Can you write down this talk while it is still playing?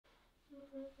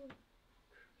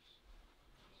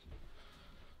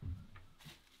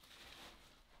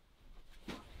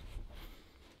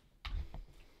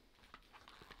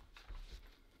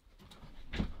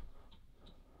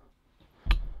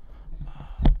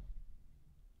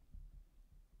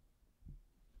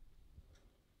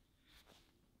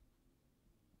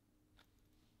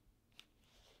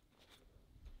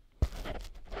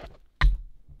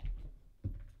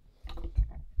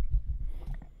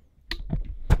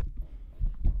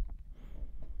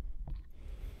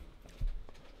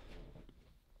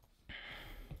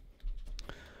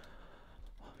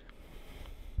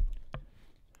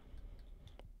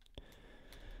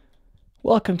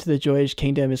Welcome to the Joyage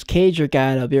Kingdom. It's Cade, your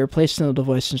guide. I'll be replacing the little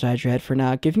voice inside your head for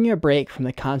now, giving you a break from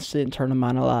the constant internal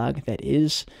monologue that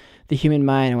is the human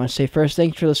mind. I want to say first,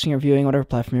 thank you for listening or viewing, whatever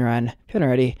platform you're on. If you haven't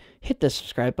already, hit the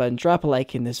subscribe button, drop a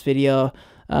like in this video.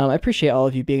 I appreciate all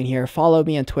of you being here. Follow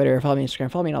me on Twitter, follow me on Instagram,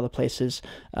 follow me in all the places.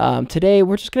 Today,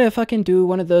 we're just going to fucking do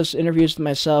one of those interviews with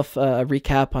myself, a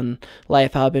recap on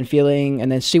life, how I've been feeling,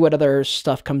 and then see what other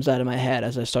stuff comes out of my head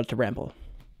as I start to ramble.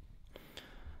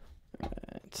 All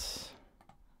right.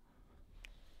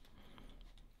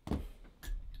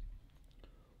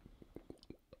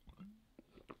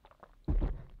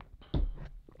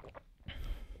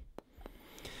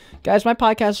 Guys, my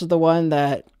podcast is the one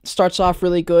that starts off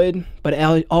really good, but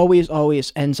it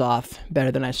always ends off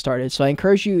better than I started. So I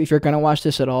encourage you, if you're going to watch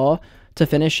this at all, to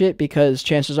finish it, because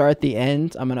chances are at the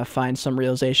end, I'm going to find some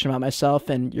realization about myself,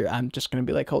 and I'm just going to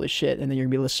be like, holy shit. And then you're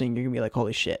going to be listening, you're going to be like,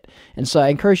 holy shit. And so I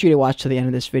encourage you to watch to the end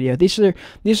of this video. These are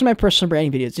my personal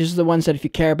branding videos. These are the ones that if you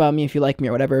care about me, if you like me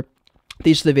or whatever,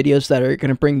 these are the videos that are going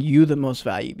to bring you the most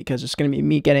value, because it's going to be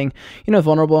me getting,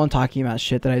 vulnerable and talking about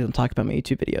shit that I don't talk about in my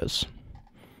YouTube videos.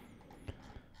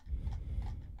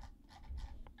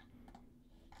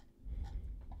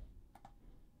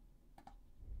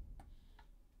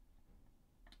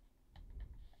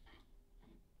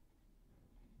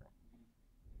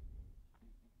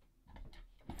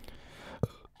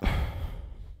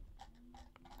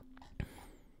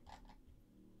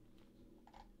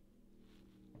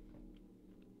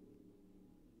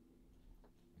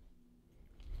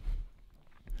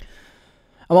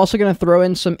 I'm also going to throw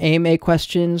in some AMA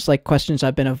questions, like questions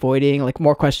I've been avoiding, like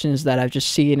more questions that I've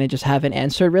just seen and just haven't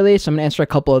answered really. So I'm going to answer a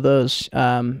couple of those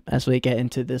as we get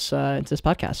into this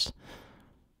podcast.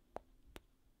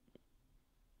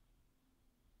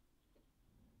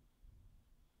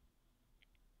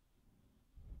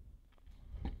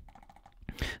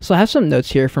 So I have some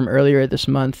notes here from earlier this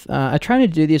month. I try to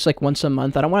do these like once a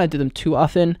month. I don't want to do them too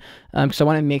often because I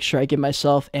want to make sure I give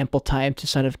myself ample time to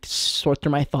sort of sort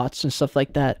through my thoughts and stuff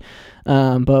like that.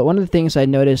 But one of the things I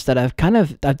noticed that I've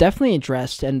definitely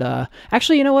addressed, and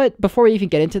actually, you know what? Before we even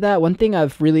get into that, one thing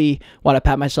I've really want to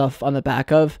pat myself on the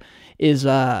back of is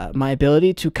my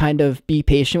ability to kind of be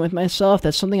patient with myself.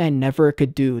 That's something I never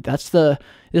could do. This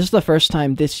is the first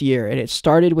time this year, and it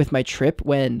started with my trip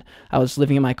when I was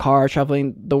living in my car,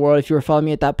 traveling the world. If you were following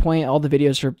me at that point, all the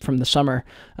videos are from the summer,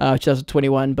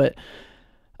 2021. But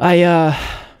I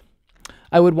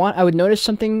would notice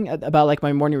something about like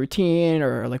my morning routine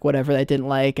or like whatever that I didn't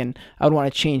like, and I would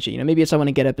want to change it. Maybe it's I want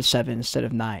to get up at 7 instead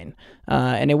of 9,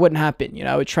 and it wouldn't happen.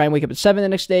 I would try and wake up at 7 the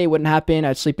next day. It wouldn't happen.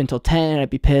 I'd sleep until 10, and I'd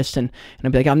be pissed, and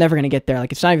I'd be like, I'm never gonna get there.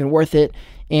 Like it's not even worth it.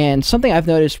 And something I've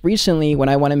noticed recently when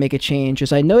I want to make a change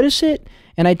is I notice it,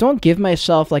 and I don't give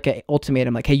myself like an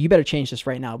ultimatum, like, hey, you better change this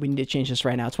right now. We need to change this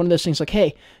right now. It's one of those things like,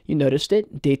 hey, you noticed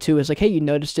it. Day 2 is like, hey, you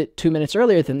noticed it 2 minutes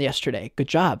earlier than yesterday. Good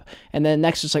job. And then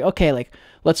next is like, okay, like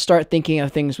let's start thinking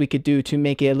of things we could do to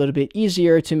make it a little bit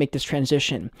easier to make this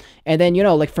transition. And then,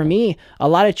 like for me, a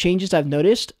lot of changes I've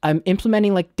noticed, I'm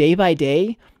implementing like day by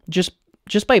day, just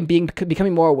by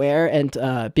becoming more aware and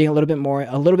being a little bit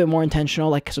more intentional,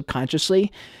 like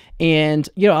subconsciously. And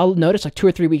I'll notice like 2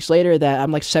 or 3 weeks later that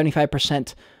I'm like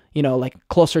 75%, like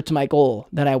closer to my goal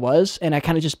than I was, and I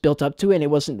kind of just built up to it, and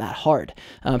it wasn't that hard.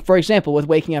 For example, with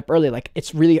waking up early, like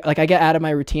it's really like I get out of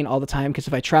my routine all the time, because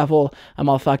if I travel, I'm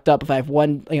all fucked up. If I have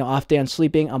one off day on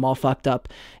sleeping, I'm all fucked up.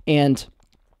 And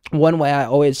one way I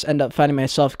always end up finding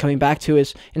myself coming back to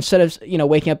is, instead of,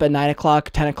 waking up at 9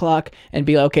 o'clock, 10 o'clock and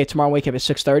be like, okay, tomorrow I'll wake up at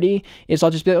 6:30, is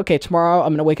I'll just be like, okay, tomorrow I'm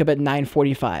going to wake up at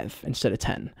 9:45 instead of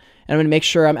 10. And I'm going to make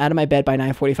sure I'm out of my bed by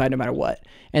 9:45 no matter what.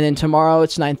 And then tomorrow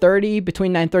it's 9:30,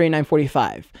 between 9:30 and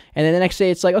 9:45. And then the next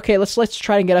day it's like, okay, let's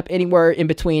try and get up anywhere in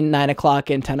between 9 o'clock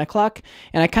and 10 o'clock.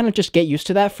 And I kind of just get used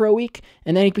to that for a week,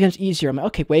 and then it becomes easier. I'm like,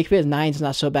 okay, wake up at 9 is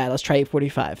not so bad. Let's try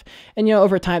 8:45. And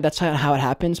over time, that's how it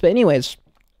happens. But anyways,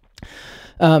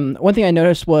 one thing I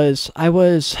noticed was I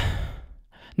was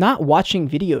not watching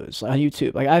videos on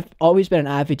YouTube. Like I've always been an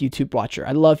avid YouTube watcher.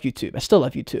 I love YouTube. I still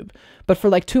love YouTube. But for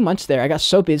like 2 months there, I got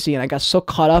so busy and I got so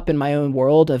caught up in my own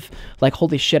world of like,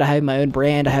 holy shit, I have my own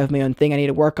brand. I have my own thing I need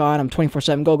to work on. I'm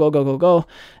 24/7, go, go, go, go, go,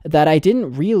 that I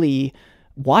didn't really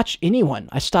watch anyone.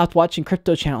 I stopped watching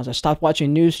crypto channels. I stopped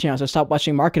watching news channels. I stopped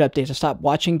watching market updates. I stopped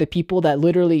watching the people that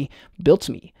literally built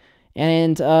me.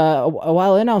 And a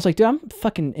while in, I was like, dude, I'm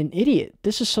fucking an idiot.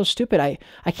 This is so stupid.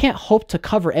 I can't hope to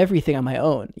cover everything on my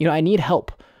own. You know, I need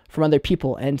help from other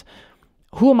people. And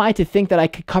who am I to think that I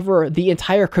could cover the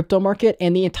entire crypto market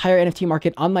and the entire NFT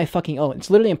market on my fucking own? It's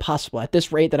literally impossible. At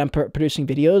this rate that I'm producing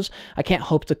videos, I can't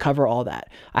hope to cover all that.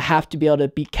 I have to be able to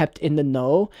be kept in the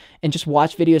know and just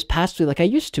watch videos passively like I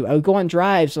used to. I would go on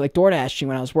drives like DoorDashing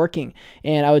when I was working,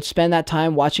 and I would spend that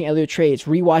time watching Elliot Trades,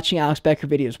 rewatching Alex Becker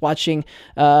videos, watching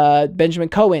Benjamin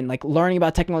Cohen, like learning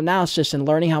about technical analysis and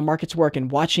learning how markets work,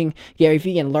 and watching Gary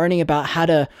Vee and learning about how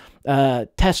to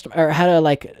test, or how to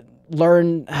like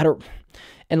learn how to,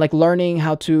 and like learning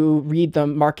how to read the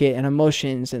market and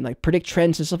emotions and like predict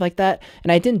trends and stuff like that.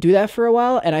 And I didn't do that for a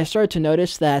while, and I started to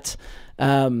notice that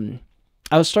I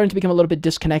was starting to become a little bit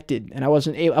disconnected, and I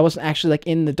wasn't actually like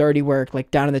in the dirty work,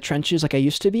 like down in the trenches like I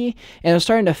used to be, and it was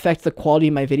starting to affect the quality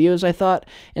of my videos, I thought.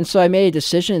 And so I made a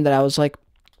decision that I was like,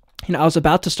 you know, I was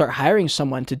about to start hiring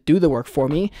someone to do the work for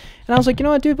me, and I was like, you know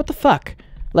what, dude, what the fuck?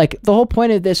 Like, the whole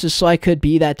point of this is so I could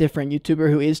be that different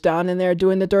YouTuber who is down in there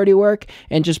doing the dirty work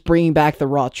and just bringing back the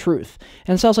raw truth.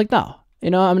 And so I was like, no, you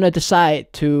know, I'm going to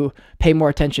decide to pay more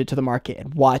attention to the market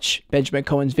and watch Benjamin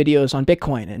Cohen's videos on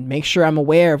Bitcoin and make sure I'm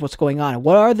aware of what's going on. And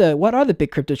what are the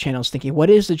big crypto channels thinking? What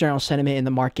is the general sentiment in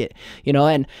the market? You know,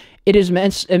 and it is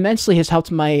immensely has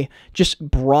helped my just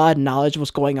broad knowledge of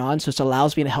what's going on. So it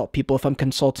allows me to help people if I'm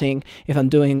consulting, if I'm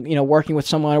doing, you know, working with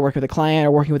someone or working with a client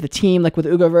or working with a team, like with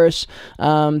Ugaverse,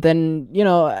 then, you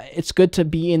know, it's good to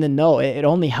be in the know. It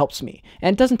only helps me.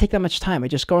 And it doesn't take that much time. I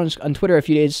just go on Twitter a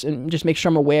few days and just make sure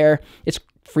I'm aware. It's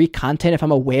free content. If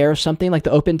I'm aware of something like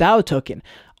the Open DAO token,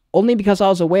 only because I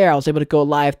was aware, I was able to go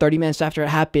live 30 minutes after it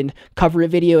happened, cover a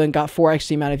video, and got 4x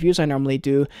the amount of views I normally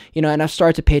do, you know, and I've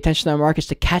started to pay attention to the markets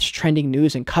to catch trending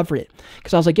news and cover it.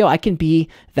 Because I was like, yo, I can be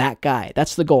that guy.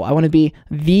 That's the goal. I want to be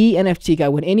the NFT guy.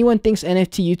 When anyone thinks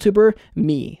NFT YouTuber,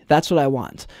 me. That's what I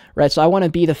want, right? So I want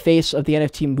to be the face of the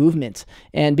NFT movement.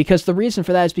 And because the reason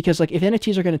for that is because, like, if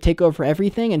NFTs are going to take over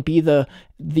everything and be the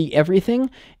everything,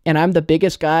 and I'm the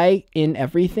biggest guy in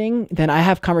everything, then I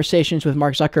have conversations with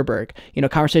Mark Zuckerberg, you know,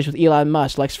 conversations with Elon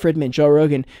Musk, Lex Fridman, Joe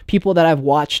Rogan, people that I've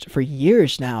watched for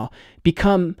years now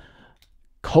become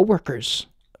coworkers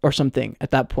or something at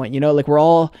that point. You know, like, we're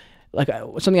all like,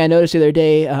 something I noticed the other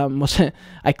day was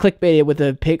I clickbaited with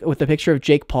a picture of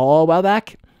Jake Paul a while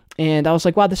back, and I was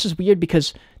like, wow, this is weird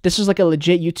because this is like a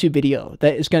legit YouTube video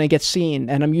that is going to get seen,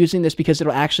 and I'm using this because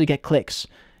it'll actually get clicks.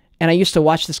 And I used to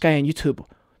watch this guy on YouTube.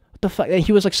 What the fuck?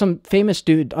 He was like some famous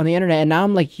dude on the internet, and now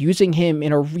I'm like using him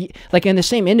in like in the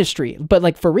same industry, but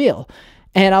like for real.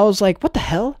 And I was like, what the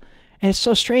hell? And it's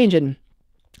so strange, and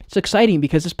it's exciting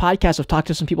because this podcast, I've talked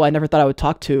to some people I never thought I would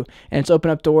talk to, and it's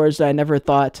opened up doors that I never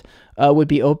thought would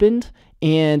be opened.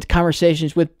 And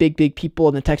conversations with big people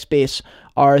in the tech space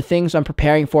are things I'm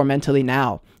preparing for mentally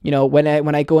now. You know, when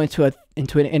I go into an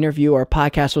interview or a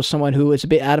podcast with someone who is a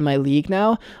bit out of my league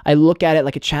now, I look at it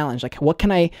like a challenge. Like, what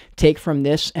can I take from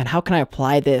this, and how can I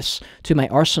apply this to my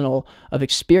arsenal of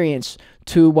experience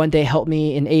to one day help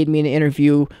me and aid me in an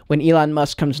interview when Elon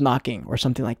Musk comes knocking or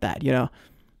something like that, you know?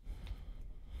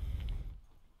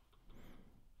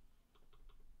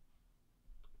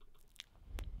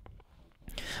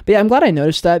 But yeah, I'm glad I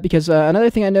noticed that, because another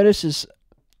thing I noticed is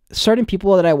certain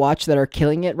people that I watch that are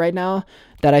killing it right now,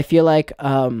 that I feel like,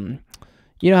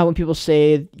 you know how when people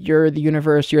say you're the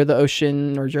universe, you're the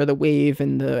ocean, or you're the wave,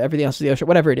 and everything else is the ocean,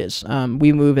 whatever it is.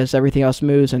 We move as everything else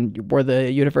moves, and we're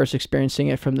the universe experiencing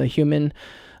it from the human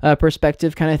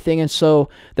perspective kind of thing. And so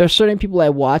there are certain people I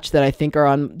watch that I think are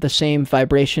on the same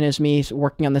vibration as me,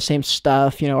 working on the same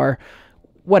stuff, you know, or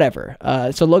whatever.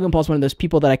 So Logan Paul's one of those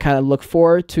people that I kind of look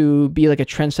for to be like a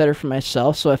trendsetter for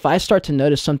myself. So if I start to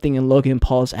notice something in Logan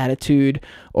Paul's attitude,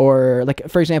 or like,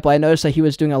 for example, I noticed that he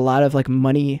was doing a lot of like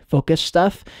money focused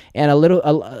stuff, and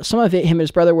some of it, him and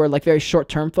his brother were like very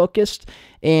short-term focused,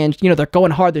 and, you know, they're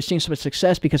going hard. They're seeing so much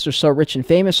success because they're so rich and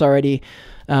famous already.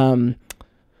 And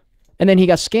then he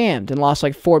got scammed and lost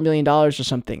like $4 million or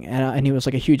something. And he was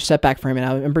like a huge setback for him. And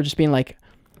I remember just being like,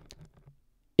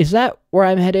 is that where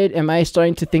I'm headed? Am I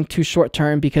starting to think too short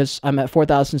term because I'm at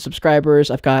 4,000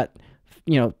 subscribers? I've got,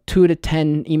 you know, 2 to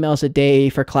 10 emails a day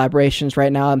for collaborations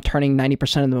right now. I'm turning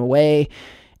 90% of them away.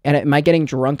 And am I getting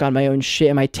drunk on my own shit?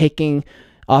 Am I taking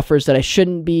offers that I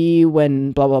shouldn't be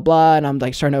when blah, blah, blah. And I'm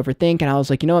like starting to overthink. And I was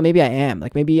like, you know what, maybe I am.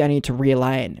 Like maybe I need to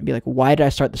realign and be like, why did I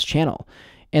start this channel?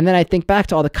 And then I think back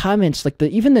to all the comments, like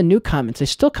even the new comments, they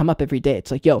still come up every day.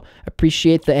 It's like, yo,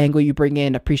 appreciate the angle you bring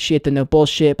in, appreciate the no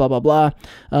bullshit, blah, blah, blah.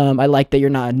 I like that you're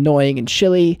not annoying and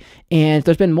shilly. And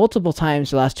there's been multiple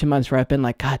times the last 2 months where I've been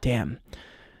like, God damn,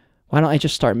 why don't I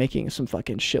just start making some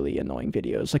fucking shilly, annoying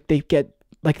videos? Like they get,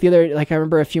 like I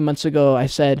remember a few months ago, I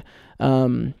said,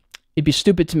 it'd be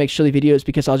stupid to make shilly videos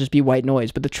because I'll just be white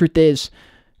noise. But the truth is,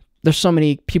 there's so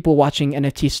many people watching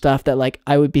NFT stuff that like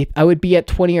I would be at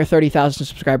 20 or 30,000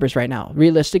 subscribers right now.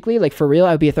 Realistically, like for real,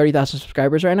 I would be at 30,000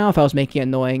 subscribers right now if I was making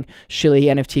annoying, shilly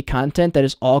NFT content that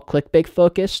is all clickbait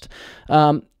focused.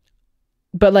 But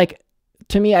like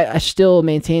to me, I still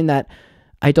maintain that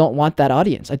I don't want that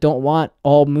audience. I don't want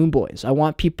all moon boys. I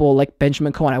want people like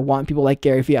Benjamin Cohen. I want people like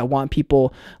Gary Vee. I want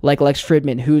people like Lex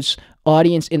Fridman, whose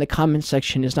audience in the comment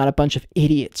section is not a bunch of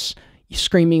idiots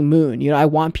screaming moon. You know, I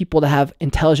want people to have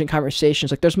intelligent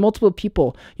conversations. Like there's multiple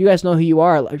people, you guys know who you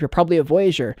are, you're probably a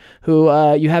Voyager, who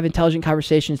you have intelligent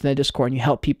conversations in the Discord and you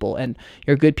help people and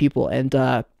you're good people. And you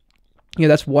know,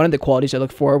 that's one of the qualities I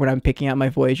look for when I'm picking out my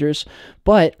Voyagers.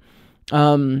 But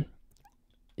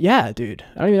yeah, dude,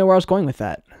 I don't even know where I was going with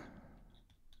that.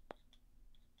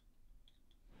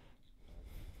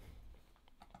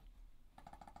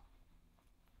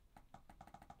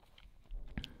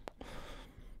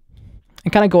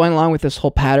 And kind of going along with this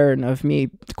whole pattern of me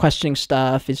questioning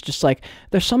stuff is just like,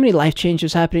 there's so many life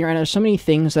changes happening right now. There's so many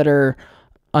things that are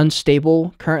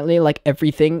unstable currently, like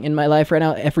everything in my life right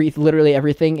now, literally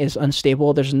everything is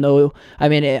unstable. There's no, I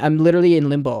mean, I'm literally in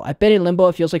limbo. I've been in limbo,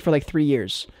 it feels like for like 3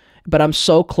 years, but I'm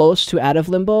so close to out of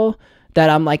limbo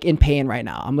that I'm like in pain right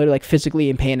now. I'm literally like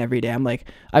physically in pain every day.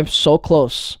 I'm so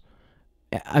close.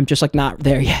 I'm just like not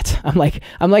there yet. I'm like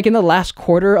in the last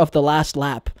quarter of the last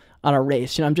lap on a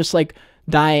race. You know, I'm just like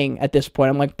dying at this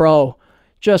point. I'm like, bro,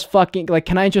 just fucking, like,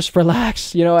 can I just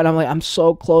relax? You know, and I'm like, I'm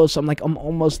so close. I'm like, I'm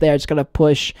almost there. I just gotta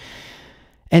push.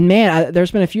 And man,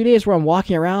 there's been a few days where I'm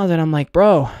walking around and I'm like,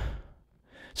 bro,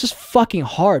 this is fucking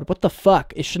hard. What the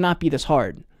fuck? It should not be this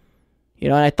hard. You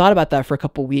know, and I thought about that for a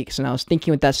couple weeks and I was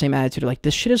thinking with that same attitude, like,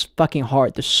 this shit is fucking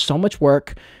hard. There's so much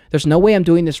work. There's no way I'm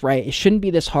doing this right. It shouldn't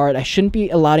be this hard. I shouldn't be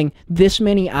allotting this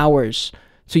many hours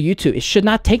to YouTube. It should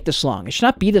not take this long. It should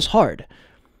not be this hard.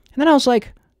 And then I was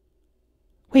like,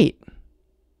 wait,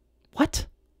 what?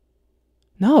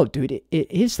 No, dude, it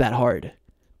is that hard.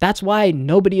 That's why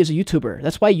nobody is a YouTuber.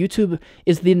 That's why YouTube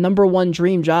is the #1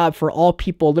 dream job for all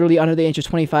people literally under the age of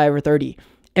 25 or 30.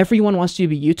 Everyone wants to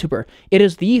be a YouTuber. It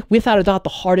is without a doubt, the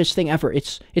hardest thing ever.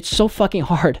 It's so fucking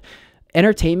hard.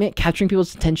 Entertainment, capturing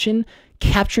people's attention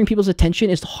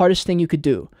is the hardest thing you could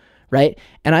do. Right?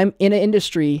 And I'm in an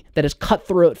industry that is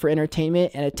cutthroat for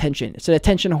entertainment and attention. It's an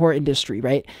attention whore industry,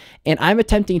 right? And I'm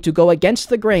attempting to go against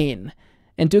the grain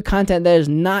and do content that is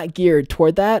not geared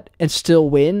toward that and still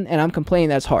win. And I'm complaining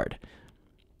that's hard.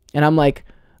 And I'm like,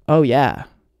 oh yeah.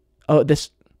 Oh,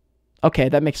 okay,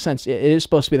 that makes sense. It is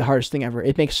supposed to be the hardest thing ever.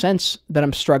 It makes sense that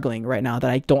I'm struggling right now, that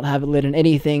I don't have a lid in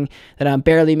anything, that I'm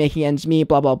barely making ends meet,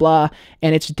 blah, blah, blah.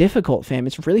 And it's difficult, fam.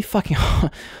 It's really fucking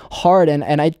hard.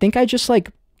 And I think I just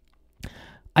like,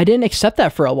 I didn't accept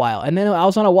that for a while. And then I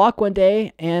was on a walk one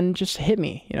day and just hit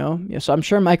me, you know? Yeah, so I'm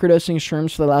sure microdosing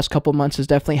shrooms for the last couple of months has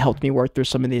definitely helped me work through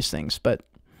some of these things. But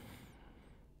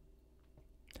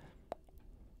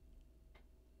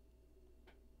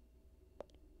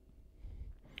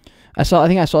I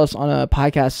think I saw this on a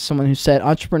podcast, someone who said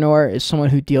entrepreneur is someone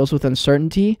who deals with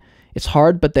uncertainty. It's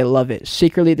hard, but they love it.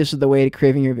 Secretly, this is the way to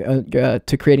creating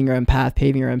your own path,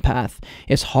 paving your own path.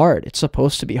 It's hard. It's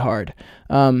supposed to be hard.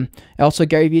 Also,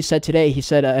 Gary Vee said today, he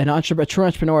said, a true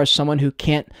entrepreneur is someone who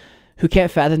can't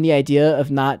fathom the idea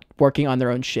of not working on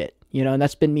their own shit. You know, and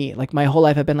that's been me. Like my whole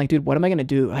life, I've been like, dude, what am I going to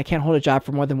do? I can't hold a job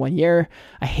for more than 1 year.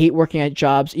 I hate working at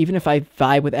jobs. Even if I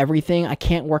vibe with everything, I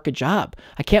can't work a job.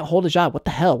 I can't hold a job. What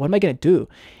the hell? What am I going to do?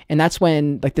 And that's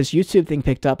when like this YouTube thing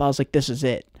picked up. I was like, this is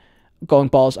it. Going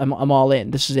balls. I'm all in.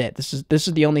 This is it. This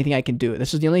is the only thing I can do.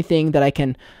 This is the only thing that I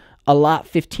can allot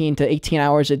 15 to 18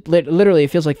 hours. It literally,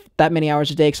 it feels like that many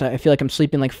hours a day because I feel like I'm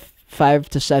sleeping like 5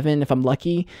 to 7 if I'm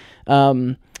lucky.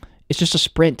 It's just a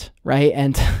sprint, right?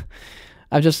 And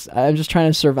I'm just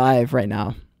trying to survive right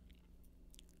now.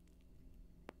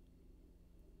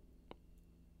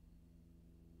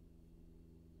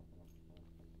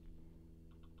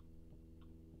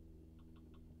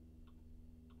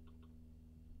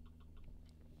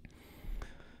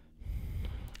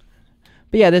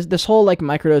 But yeah, this whole like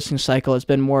microdosing cycle has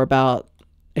been more about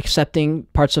accepting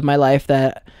parts of my life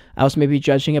that I was maybe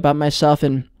judging about myself.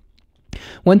 And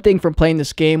one thing from playing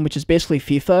this game, which is basically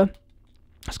FIFA,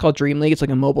 It's called Dream League. It's like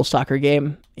a mobile soccer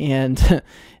game. And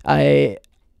I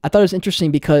thought it was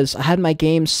interesting because I had my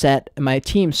team set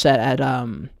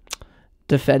at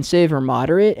defensive or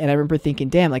moderate. And I remember thinking,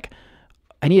 damn, like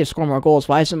I need to score more goals.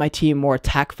 Why isn't my team more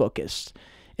attack focused?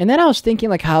 And then I was thinking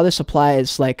like how this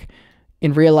applies like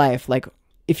in real life. Like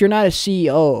if you're not a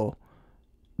CEO,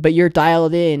 but you're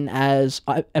dialed in as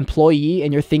an employee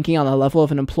and you're thinking on the level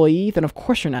of an employee, then of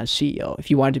course you're not a CEO if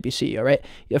you wanted to be CEO, right?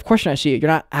 Of course you're not a CEO. You're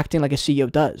not acting like a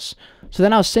CEO does. So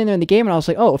then I was sitting there in the game and I was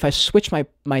like, oh, if I switch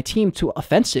my team to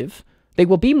offensive, they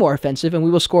will be more offensive and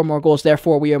we will score more goals.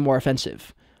 Therefore, we are more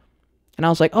offensive. And I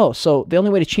was like, oh, so the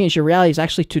only way to change your reality is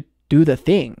actually to do the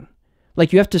thing.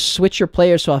 Like you have to switch your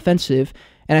players to offensive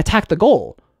and attack the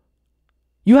goal.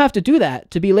 You have to do that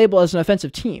to be labeled as an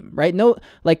offensive team, right? No,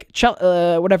 like,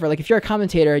 whatever. Like, if you're a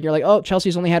commentator and you're like, oh,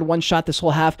 Chelsea's only had one shot this whole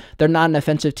half, they're not an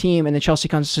offensive team, and then Chelsea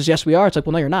comes and says, yes, we are. It's like,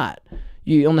 well, no, you're not.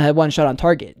 You only had one shot on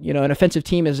target. You know, an offensive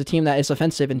team is a team that is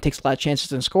offensive and takes a lot of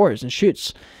chances and scores and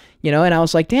shoots, you know? And I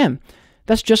was like, damn,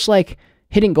 that's just like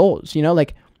hitting goals, you know?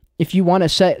 Like, if you want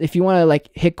to like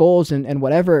hit goals and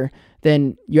whatever,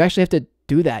 then you actually have to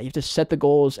do that. You have to set the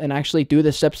goals and actually do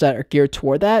the steps that are geared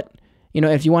toward that. You know,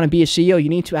 if you want to be a CEO, you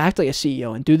need to act like a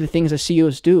CEO and do the things that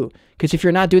CEOs do. Because if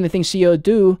you're not doing the things CEOs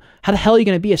do, how the hell are you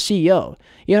going to be a CEO?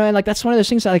 You know, and like that's one of those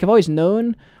things that like I've always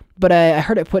known, but I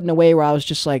heard it put in a way where I was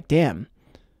just like, damn.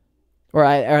 Or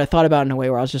I thought about it in a way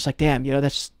where I was just like, damn, you know,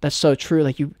 that's so true.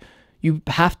 Like you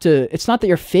have to, it's not that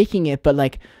you're faking it, but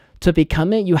like to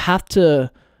become it, you have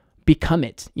to become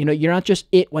it. You know, you're not just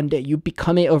it one day. You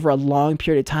become it over a long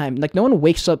period of time. Like no one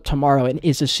wakes up tomorrow and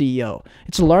is a CEO.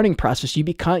 It's a learning process.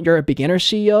 You're a beginner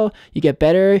CEO, you get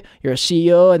better, you're a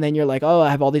CEO, and then you're like, oh,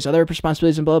 I have all these other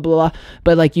responsibilities and blah, blah, blah.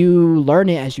 But like you learn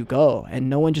it as you go,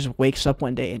 and no one just wakes up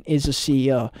one day and is a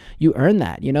CEO. You earn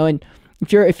that, you know, and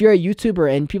if you're a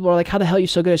YouTuber and people are like, how the hell are you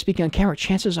so good at speaking on camera?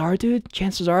 Chances are, dude,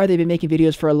 they've been making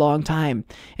videos for a long time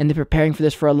and they're preparing for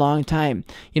this for a long time.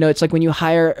 You know, it's like when you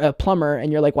hire a plumber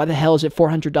and you're like, why the hell is it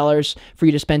 $400 for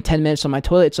you to spend 10 minutes on my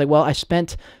toilet? It's like, well, I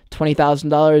spent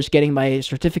 $20,000 getting my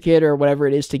certificate or whatever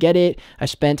it is to get it. I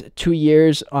spent 2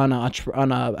 years on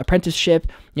a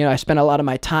apprenticeship. You know, I spent a lot of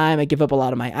my time. I give up a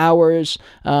lot of my hours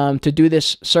to do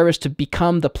this service to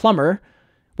become the plumber,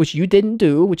 which you didn't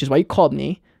do, which is why you called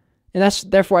me. And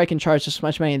therefore I can charge this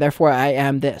much money, and therefore I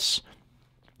am this.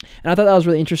 And I thought that was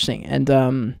really interesting.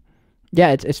 And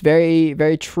yeah, it's very,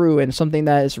 very true, and something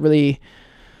that is really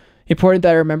important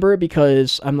that I remember,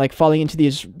 because I'm like falling into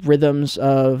these rhythms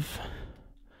of,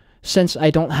 since I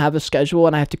don't have a schedule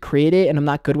and I have to create it, and I'm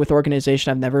not good with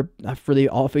organization. I've really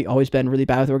always been really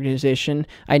bad with organization.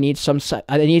 I need some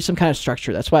kind of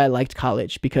structure. That's why I liked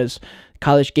college, because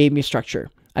college gave me structure.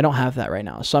 I don't have that right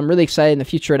now. So I'm really excited in the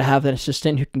future to have an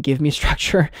assistant who can give me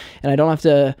structure, and I don't have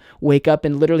to wake up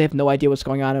and literally have no idea what's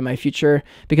going on in my future.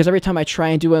 Because every time I try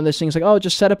and do one of those things like, oh,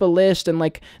 just set up a list and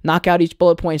like knock out each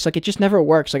bullet point, it's like it just never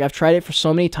works. Like I've tried it for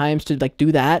so many times to like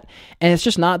do that, and it's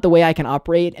just not the way I can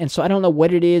operate. And so I don't know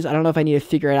what it is. I don't know if I need to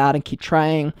figure it out and keep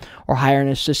trying or hire an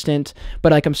assistant,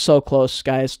 but like I'm so close,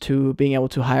 guys, to being able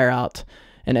to hire out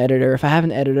an editor. If I have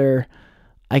an editor,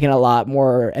 I get a lot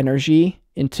more energy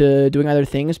into doing other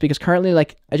things, because currently,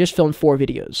 like, I just filmed 4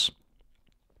 videos.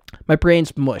 My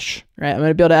brain's mush, right? I'm going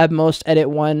to be able to at most edit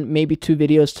 1, maybe 2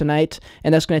 videos tonight,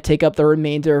 and that's going to take up the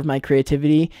remainder of my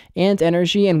creativity and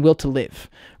energy and will to live,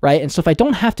 right? And so if I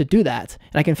don't have to do that,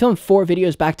 and I can film 4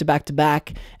 videos back to back to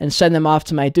back and send them off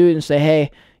to my dude and say,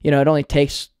 hey, you know, it only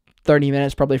takes 30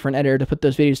 minutes probably for an editor to put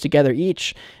those videos together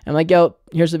each. I'm like, yo,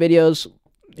 here's the videos.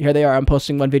 Here they are. I'm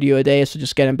posting 1 video a day, so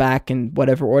just get them back in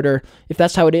whatever order. If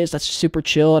that's how it is, that's super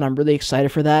chill, and I'm really excited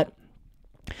for that.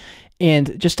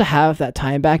 And just to have that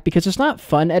time back, because it's not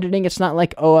fun editing. It's not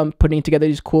like, oh, I'm putting together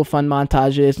these cool, fun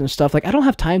montages and stuff. Like, I don't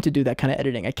have time to do that kind of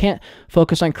editing. I can't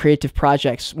focus on creative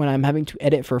projects when I'm having to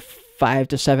edit for 5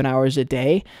 to 7 hours a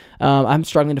day. I'm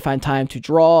struggling to find time to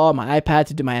draw on my iPad,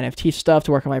 to do my NFT stuff,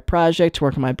 to work on my project, to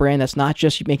work on my brand. That's not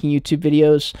just making YouTube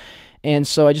videos. And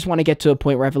so I just want to get to a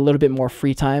point where I have a little bit more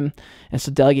free time. And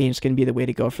so delegating is going to be the way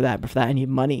to go for that. But for that, I need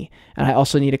money. And I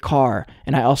also need a car.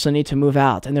 And I also need to move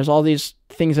out. And there's all these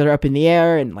things that are up in the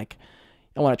air. And like,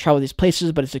 I want to travel these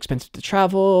places, but it's expensive to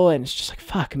travel. And it's just like,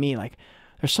 fuck me. Like,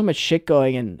 there's so much shit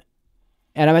going. And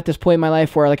I'm at this point in my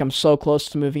life where like I'm so close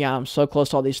to moving out. I'm so close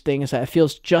to all these things that it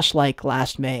feels just like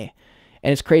last May.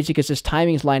 And it's crazy because this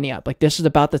timing is lining up. Like, this is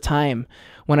about the time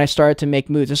when I started to make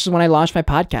moves. This is when I launched my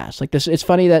podcast. Like, this, it's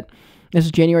funny that this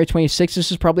is January 26th.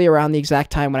 This is probably around the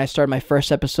exact time when I started my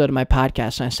first episode of my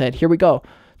podcast. And I said, here we go.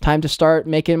 Time to start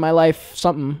making my life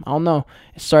something. I don't know.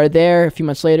 It started there. A few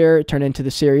months later, it turned into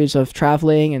the series of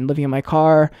traveling and living in my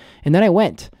car. And then I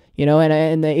went. you know.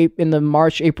 And in the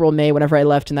March, April, May, whenever I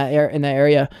left in that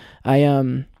area, I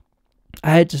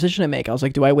had a decision to make. I was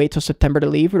like, do I wait till September to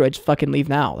leave, or do I just fucking leave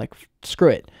now? Like, screw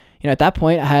it. You know, at that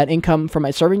point, I had income from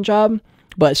my serving job,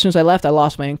 but as soon as I left, I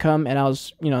lost my income, and I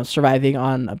was, you know, surviving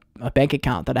on a bank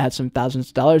account that I had some thousands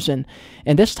of dollars in.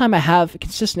 And this time I have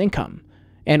consistent income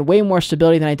and way more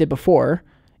stability than I did before,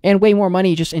 and way more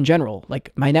money just in general.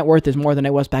 Like, my net worth is more than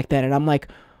it was back then. And I'm like,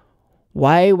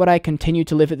 why would I continue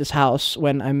to live at this house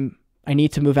when I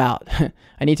need to move out?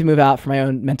 I need to move out for my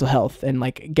own mental health and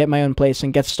like get my own place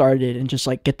and get started and just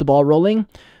like get the ball rolling.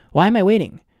 Why am I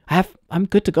waiting? I'm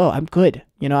good to go. I'm good.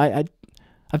 You know,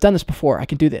 I've done this before. I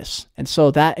can do this. And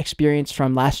so that experience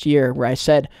from last year where I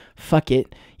said, fuck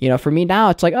it, you know, for me now,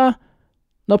 it's like, oh,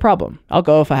 no problem. I'll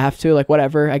go if I have to, like,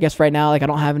 whatever. I guess right now, like, I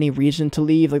don't have any reason to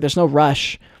leave. Like, there's no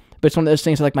rush, but it's one of those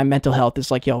things like my mental health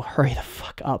is like, yo, hurry the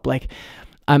fuck up. Like,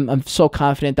 I'm so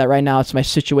confident that right now it's my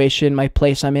situation, my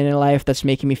place I'm in life that's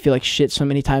making me feel like shit so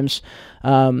many times.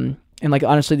 And like,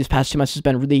 honestly, these past 2 months has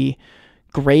been really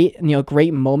great, you know,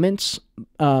 great moments.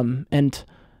 And,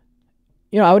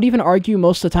 you know, I would even argue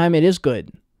most of the time it is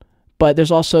good, but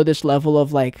there's also this level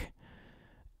of like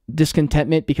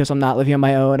discontentment because I'm not living on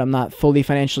my own. I'm not fully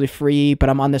financially free, but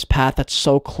I'm on this path that's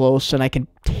so close and I can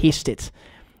taste it.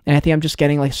 And I think I'm just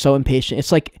getting like so impatient.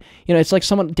 It's like, you know, it's like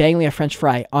someone dangling a French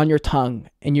fry on your tongue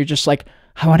and you're just like,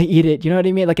 I want to eat it. You know what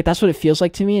I mean? Like, that's what it feels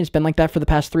like to me. It's been like that for the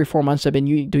past 3-4 months. I've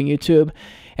been doing YouTube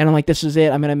and I'm like, this is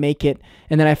it. I'm going to make it.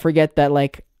 And then I forget that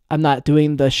like, I'm not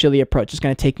doing the Shilly approach. It's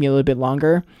going to take me a little bit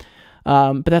longer.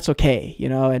 But that's okay, you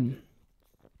know, and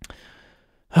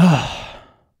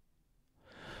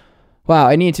wow,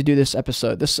 I need to do this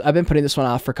episode. I've been putting this one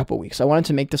off for a couple weeks. I wanted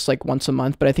to make this like once a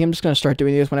month, but I think I'm just going to start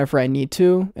doing these whenever I need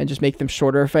to and just make them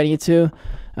shorter if I need to.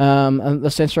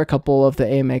 Let's answer a couple of the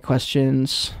AMA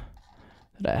questions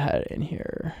that I had in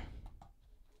here.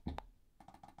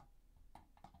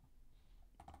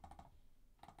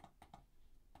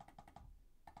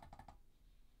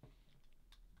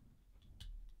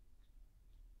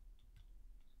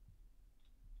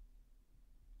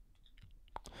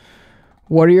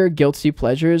 What are your guilty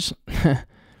pleasures?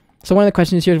 So one of the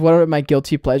questions here is, what are my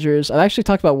guilty pleasures? I've actually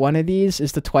talked about one of these,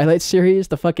 is the Twilight series,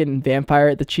 the fucking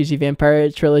vampire, the cheesy vampire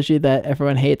trilogy that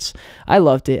everyone hates. I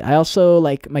loved it. I also,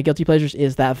 like, my guilty pleasures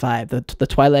is that vibe, the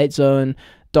Twilight Zone,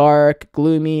 dark,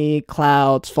 gloomy,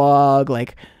 clouds, fog,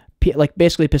 like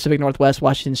basically Pacific Northwest,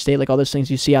 Washington State, like all those things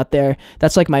you see out there.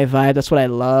 That's like my vibe. That's what I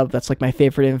love. That's like my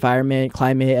favorite environment,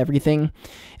 climate, everything.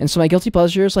 And so my guilty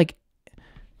pleasures, like,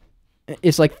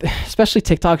 is like, especially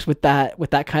TikToks with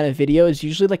that kind of video, is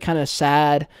usually like kind of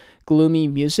sad, gloomy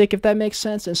music, if that makes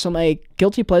sense. And so my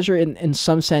guilty pleasure in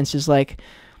some sense is like,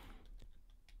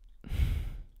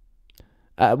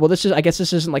 well, I guess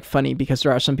this isn't like funny because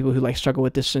there are some people who like struggle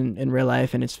with this in real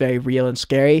life and it's very real and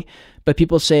scary, but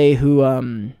people say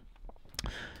who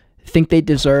think they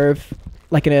deserve,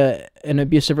 like in an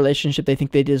abusive relationship, they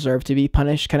think they deserve to be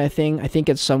punished, kind of thing. I think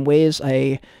in some ways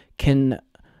I can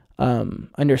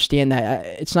understand that.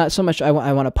 It's not so much I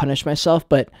want to punish myself,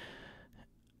 but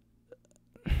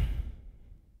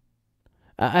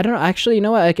I don't know. Actually, you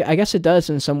know what? I guess it does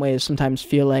in some ways sometimes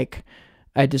feel like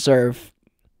I deserve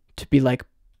to be like,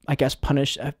 I guess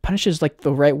punish is like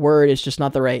the right word. It's just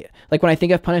not the right, like when I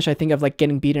think of punish, I think of like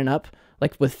getting beaten up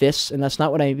like with fists, and that's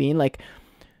not what I mean. Like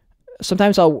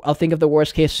sometimes I'll think of the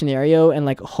worst case scenario and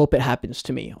like hope it happens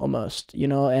to me almost, you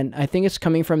know? And I think it's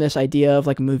coming from this idea of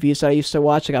like movies that I used to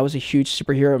watch. Like I was a huge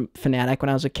superhero fanatic when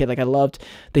I was a kid. Like I loved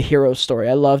the hero story.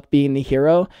 I loved being the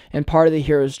hero, and part of the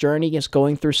hero's journey is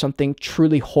going through something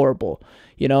truly horrible,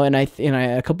 you know? And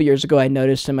a couple years ago, I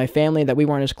noticed in my family that we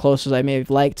weren't as close as I may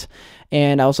have liked.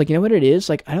 And I was like, you know what it is?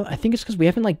 Like, I think it's because we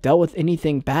haven't like dealt with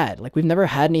anything bad. Like we've never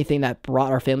had anything that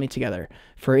brought our family together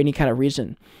for any kind of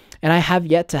reason. And I have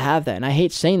yet to have that. And I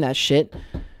hate saying that shit,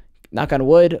 knock on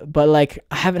wood, but like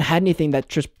I haven't had anything that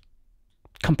just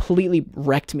completely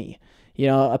wrecked me, you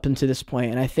know, up until this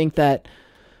point. And I think that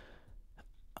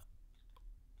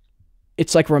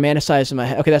it's like romanticized in my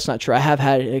head. Okay, that's not true. I have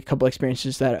had a couple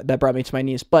experiences that brought me to my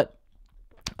knees, but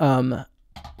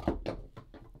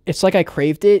it's like I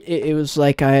craved it. It was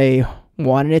like I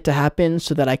wanted it to happen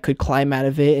so that I could climb out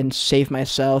of it and save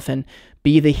myself and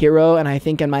be the hero. And I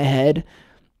think in my head,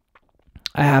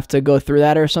 I have to go through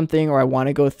that or something, or I want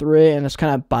to go through it. And this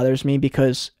kind of bothers me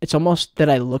because it's almost that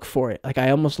I look for it. Like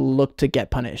I almost look to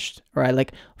get punished, or I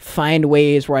like find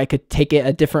ways where I could take it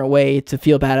a different way to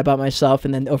feel bad about myself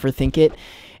and then overthink it.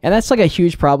 And that's like a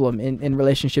huge problem in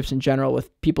relationships in general, with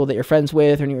people that you're friends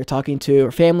with or you're talking to,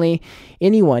 or family,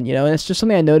 anyone, you know. And it's just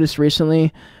something I noticed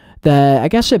recently that I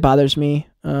guess it bothers me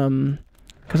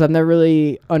because I've never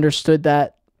really understood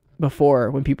that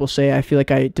before when people say I feel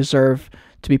like I deserve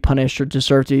to be punished or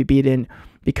deserve to be beaten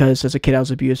because as a kid I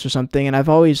was abused or something. And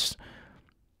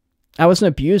I wasn't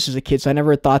abused as a kid, so I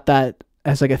never thought that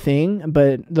as like a thing.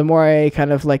 But the more I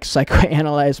kind of like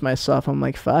psychoanalyze myself, I'm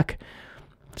like, fuck.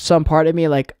 Some part of me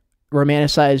like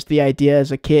romanticized the idea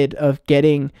as a kid of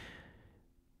getting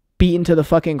beaten to the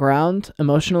fucking ground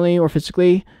emotionally or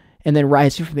physically and then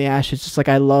rising from the ashes. It's like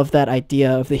I love that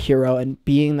idea of the hero and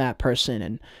being that person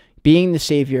and being the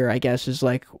savior, I guess, is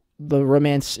like the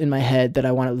romance in my head that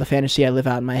I want, the fantasy I live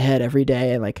out in my head every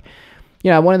day. And like, you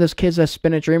know, I'm one of those kids that's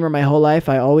been a dreamer my whole life.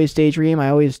 I always daydream. I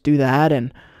always do that.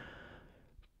 And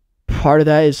part of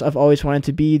that is I've always wanted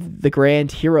to be the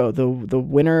grand hero, the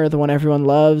winner, the one everyone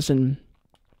loves. And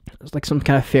it's like some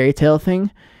kind of fairy tale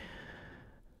thing.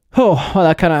 Oh, well,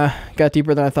 that kind of got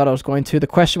deeper than I thought I was going to. The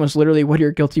question was literally, what are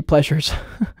your guilty pleasures?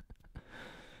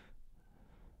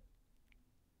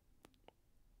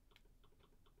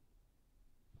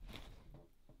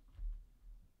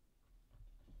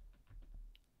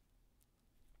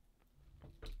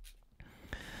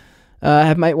 I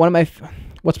have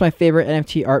what's my favorite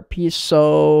NFT art piece?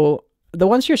 So the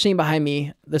ones you're seeing behind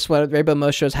me, this one, Rainbow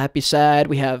Mo shows Happy Sad.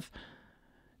 We have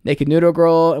Naked Noodle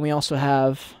Girl, and we also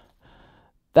have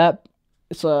that.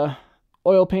 It's a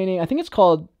oil painting. I think it's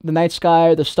called The Night Sky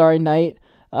or The Starry Night.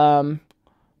 Those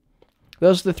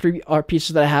are the three art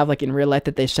pieces that I have like in real life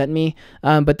that they sent me.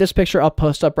 But this picture I'll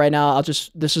post up right now. This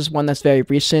is one that's very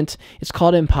recent. It's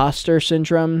called Imposter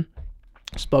Syndrome.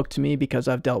 Spoke to me because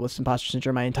I've dealt with imposter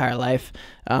syndrome my entire life,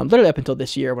 literally up until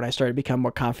this year when I started to become more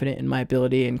confident in my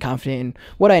ability and confident in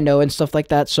what I know and stuff like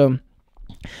that. So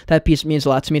that piece means a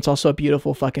lot to me. It's also a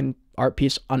beautiful fucking art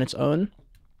piece on its own.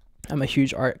 I'm a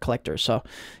huge art collector, so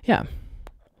yeah.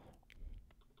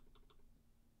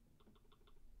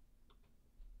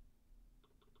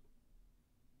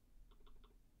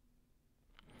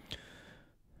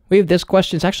 We have this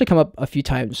question. It's actually come up a few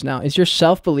times now. Is your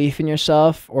self-belief in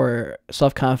yourself or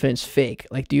self-confidence fake?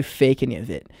 Like, do you fake any of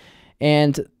it?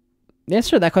 And the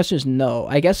answer to that question is no.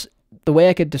 I guess the way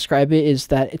I could describe it is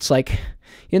that it's like,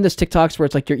 you know, those TikToks where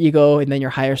it's like your ego and then your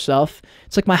higher self.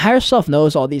 It's like my higher self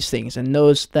knows all these things and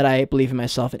knows that I believe in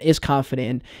myself and is confident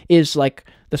and is like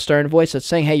the stern voice that's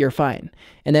saying, hey, you're fine.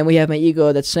 And then we have my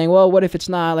ego that's saying, well, what if it's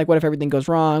not? Like, what if everything goes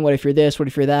wrong? What if you're this? What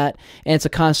if you're that? And it's a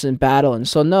constant battle. And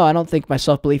so, no, I don't think my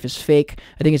self-belief is fake.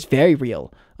 I think it's very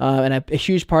real. And a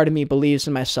huge part of me believes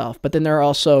in myself. But then there are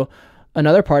also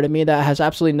another part of me that has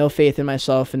absolutely no faith in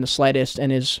myself in the slightest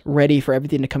and is ready for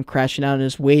everything to come crashing down and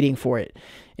is waiting for it,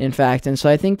 in fact. And so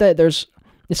I think that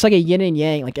it's like a yin and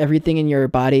yang. Like everything in your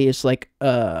body is like,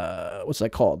 what's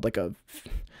that called? Like I'm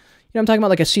talking about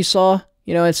like a seesaw.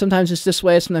 You know, and sometimes it's this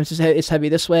way, sometimes it's heavy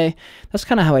this way. That's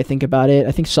kind of how I think about it.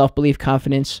 I think self-belief,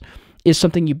 confidence is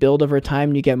something you build over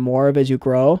time and you get more of as you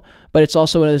grow. But it's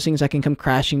also one of those things that can come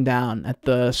crashing down at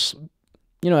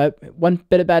one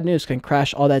bit of bad news can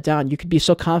crash all that down. You could be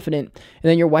so confident and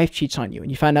then your wife cheats on you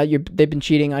and you find out they've been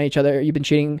cheating on each other. You've been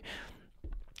cheating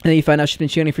and then you find out she's been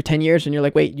cheating on you for 10 years and you're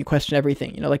like, wait, you question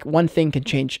everything. You know, like one thing can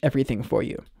change everything for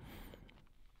you.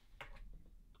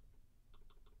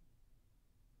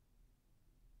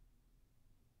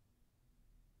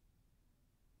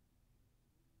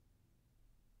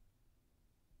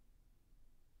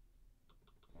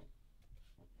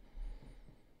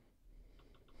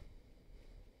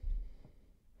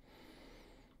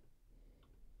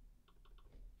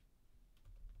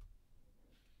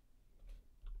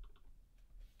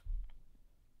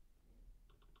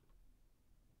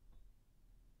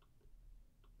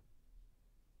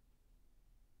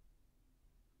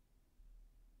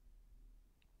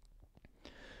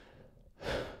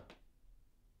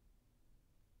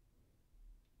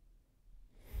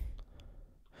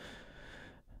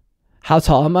 How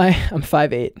tall am I? I'm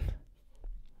 5'8". And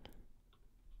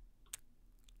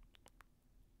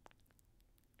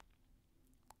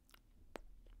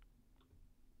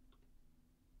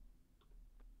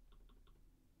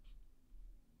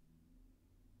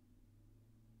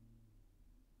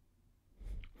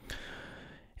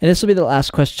this will be the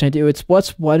last question I do. It's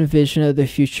what's one vision of the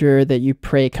future that you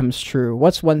pray comes true?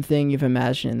 What's one thing you've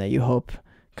imagined that you hope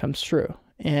comes true?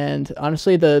 And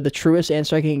honestly, the truest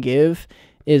answer I can give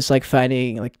is like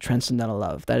finding like transcendental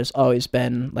love. That has always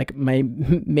been like my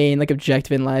main like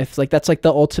objective in life. Like that's like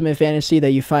the ultimate fantasy, that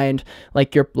you find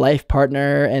like your life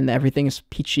partner and everything's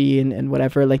peachy and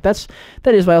whatever. Like that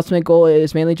is my ultimate goal. It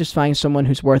is mainly just finding someone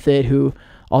who's worth it, who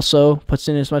also puts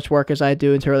in as much work as I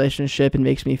do into a relationship and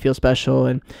makes me feel special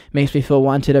and makes me feel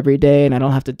wanted every day and I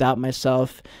don't have to doubt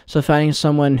myself. So finding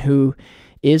someone who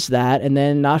is that, and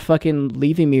then not fucking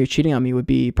leaving me or cheating on me would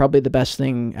be probably the best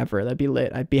thing ever. That'd be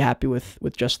lit. I'd be happy with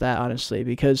just that, honestly,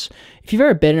 because if you've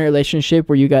ever been in a relationship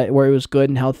where it was good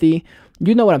and healthy,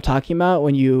 you know what I'm talking about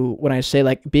when I say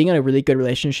like being in a really good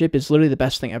relationship is literally the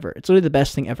best thing ever. It's literally the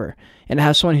best thing ever. And to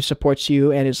have someone who supports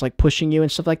you and is like pushing you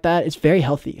and stuff like that, it's very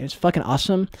healthy. It's fucking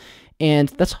awesome. And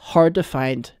that's hard to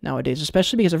find nowadays,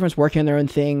 especially because everyone's working on their own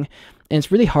thing, and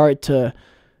it's really hard to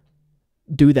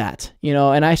do that, you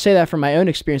know. And I say that from my own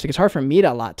experience. Like, it's hard for me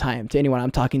to allot time to anyone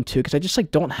I'm talking to because I just like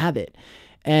don't have it.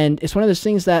 And it's one of those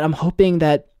things that I'm hoping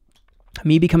that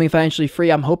me becoming financially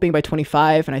free, I'm hoping by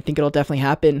 25, and I think it'll definitely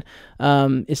happen,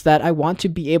 is that I want to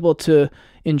be able to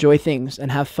enjoy things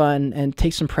and have fun and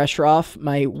take some pressure off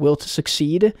my will to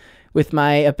succeed with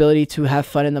my ability to have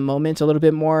fun in the moment a little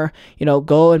bit more, you know,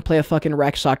 go and play a fucking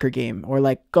rec soccer game, or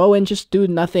like go and just do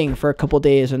nothing for a couple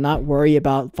days and not worry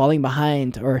about falling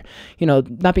behind, or, you know,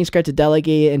 not being scared to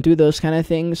delegate and do those kind of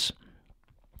things.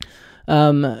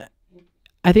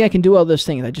 I think I can do all those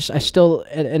things. I still,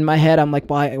 in my head, I'm like,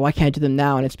 why can't I do them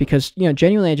now? And it's because, you know,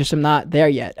 genuinely, I just am not there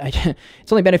yet.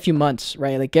 It's only been a few months,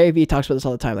 right? Like Gary Vee talks about this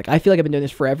all the time. Like, I feel like I've been doing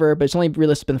this forever, but it's only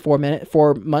realistically been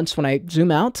 4 months when I zoom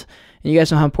out. And you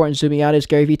guys know how important zooming out is.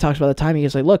 Gary Vee talks about all the time.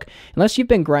 He's like, look, unless you've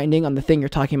been grinding on the thing you're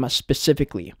talking about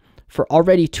specifically for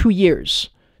already 2 years,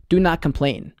 do not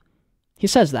complain. He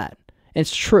says that. And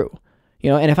it's true. You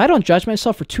know, and if I don't judge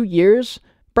myself for 2 years,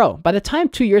 bro, by the time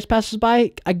 2 years passes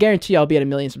by, I guarantee I'll be at 1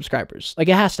 million subscribers. Like,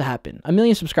 it has to happen. 1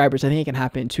 million subscribers, I think it can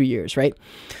happen in 2 years, right?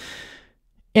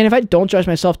 And if I don't judge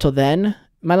myself till then,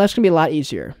 my life's gonna be a lot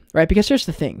easier, right? Because here's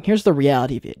the thing. Here's the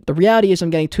reality of it. The reality is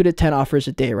I'm getting 2 to 10 offers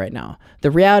a day right now.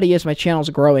 The reality is my channel's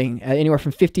growing at anywhere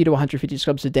from 50 to 150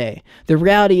 subs a day. The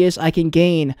reality is I can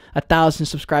gain 1,000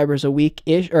 subscribers a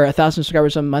week-ish, or 1,000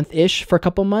 subscribers a month-ish for a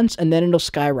couple months, and then it'll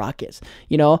skyrocket,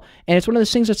 you know? And it's one of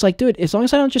those things that's like, dude, as long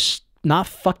as I don't just not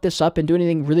fuck this up and do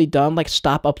anything really dumb, like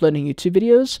stop uploading YouTube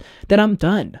videos, then I'm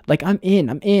done. Like, I'm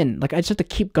in. Like, I just have to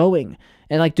keep going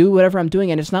and like do whatever I'm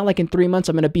doing. And it's not like in 3 months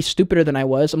I'm going to be stupider than I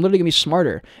was. I'm literally going to be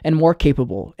smarter and more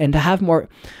capable, and to have more,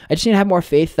 I just need to have more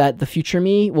faith that the future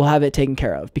me will have it taken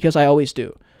care of, because I always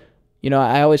do. You know,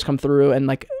 I always come through, and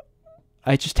like,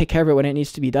 I just take care of it when it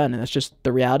needs to be done. And that's just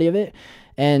the reality of it.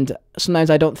 And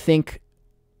sometimes I don't think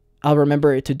I'll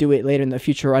remember to do it later in the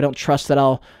future. Or I don't trust that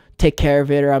I'll take care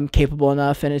of it, or I'm capable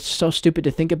enough. And it's so stupid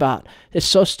to think about. It's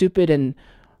so stupid and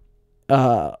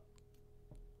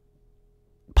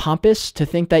pompous to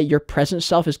think that your present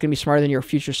self is going to be smarter than your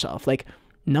future self. Like,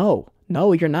 no,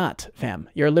 you're not, fam.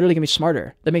 You're literally going to be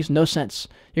smarter. That makes no sense.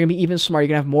 You're going to be even smarter. You're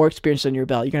going to have more experience on your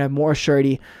belt. You're going to have more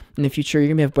surety in the future. You're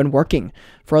going to have been working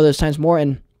for all those times more.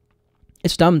 And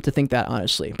it's dumb to think that,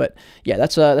 honestly. But yeah,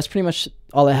 that's pretty much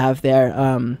all I have there.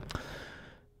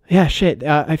 Yeah, shit.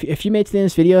 If you made it to the end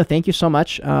of this video, thank you so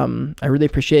much. I really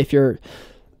appreciate it. If you're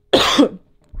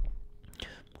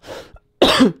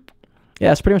yeah,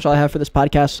 that's pretty much all I have for this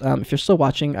podcast. If you're still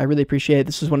watching, I really appreciate it.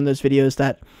 This is one of those videos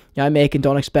that, you know, I make and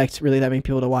don't expect really that many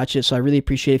people to watch it. So I really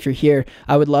appreciate it if you're here.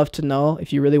 I would love to know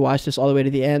if you really watched this all the way to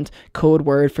the end. Code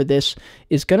word for this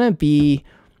is going to be...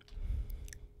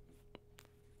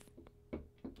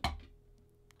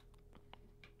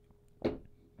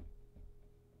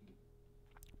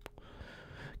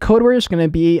 Code word is going to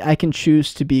be, I can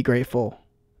choose to be grateful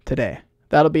today.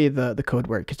 That'll be the code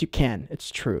word, because you can.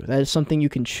 It's true. That is something you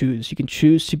can choose. You can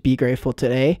choose to be grateful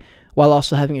today while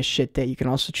also having a shit day. You can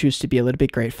also choose to be a little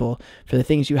bit grateful for the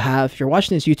things you have. If you're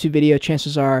watching this YouTube video,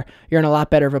 chances are you're in a lot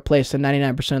better of a place than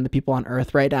 99% of the people on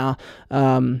Earth right now.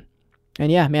 And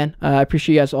yeah, man, I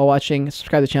appreciate you guys all watching.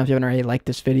 Subscribe to the channel if you haven't already. Like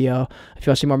this video. If you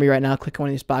want to see more of me right now, click on one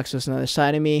of these boxes on the other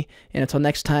side of me. And until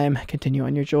next time, continue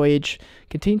on your Joyage.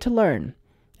 Continue to learn.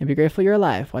 And be grateful you're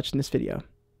alive watching this video.